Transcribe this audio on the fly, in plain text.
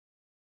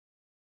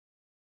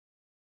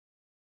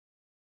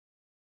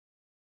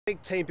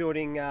think team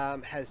building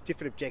has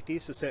different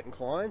objectives for certain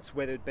clients,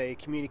 whether it be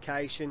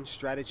communication,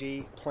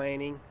 strategy,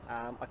 planning.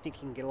 I think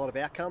you can get a lot of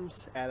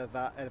outcomes out of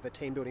a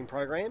team building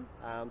program.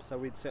 So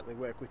we'd certainly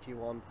work with you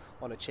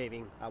on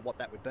achieving what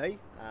that would be,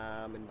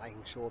 and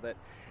making sure that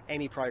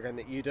any program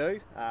that you do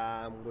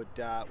would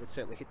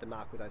certainly hit the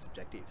mark with those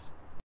objectives.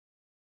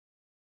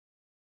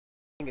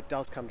 I think it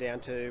does come down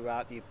to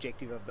the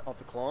objective of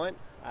the client.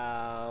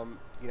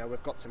 You know,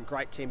 we've got some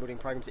great team building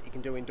programs that you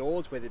can do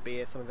indoors, whether it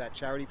be some of our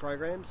charity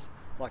programs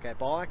like our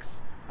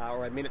bikes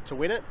or a Minute to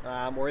Win It,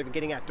 or even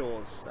getting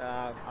outdoors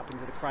up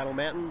into the Cradle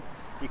Mountain.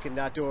 You can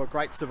do a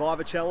great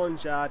survivor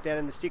challenge down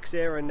in the sticks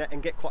there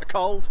and get quite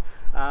cold,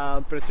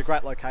 but it's a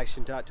great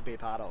location to be a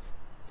part of.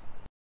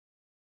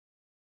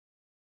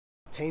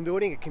 Team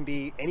building, it can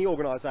be any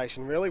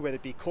organisation really, whether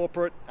it be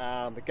corporate,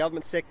 the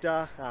government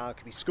sector, it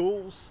could be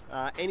schools,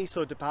 any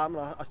sort of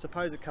department. I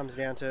suppose it comes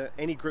down to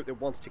any group that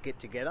wants to get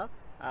together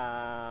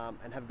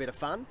and have a bit of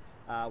fun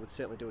would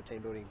certainly do a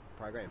team building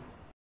program.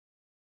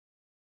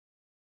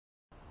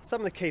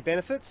 Some of the key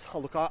benefits,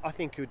 look, I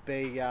think it would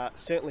be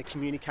certainly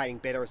communicating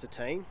better as a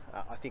team.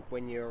 I think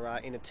when you're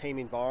in a team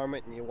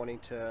environment and you're wanting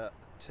to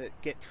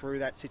get through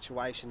that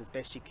situation as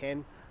best you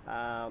can,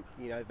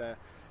 you know, the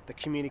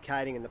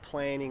communicating and the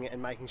planning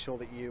and making sure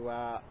that you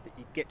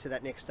get to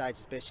that next stage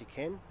as best you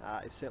can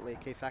is certainly a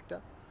key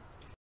factor.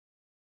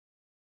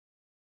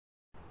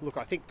 Look,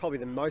 I think probably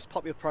the most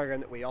popular program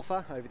that we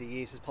offer over the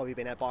years has probably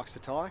been our Bikes for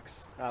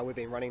Tykes. We've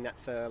been running that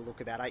for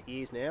about 8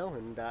 years now,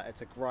 and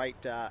it's a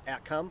great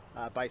outcome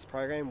based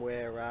program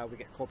where we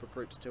get corporate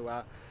groups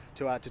to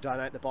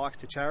donate the bikes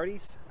to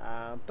charities.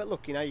 But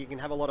look, you know, you can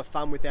have a lot of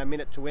fun with our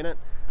Minute to Win It,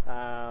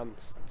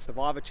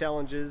 survivor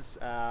challenges,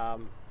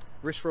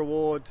 risk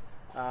reward.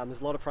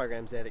 There's a lot of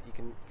programs there that you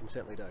can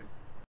certainly do.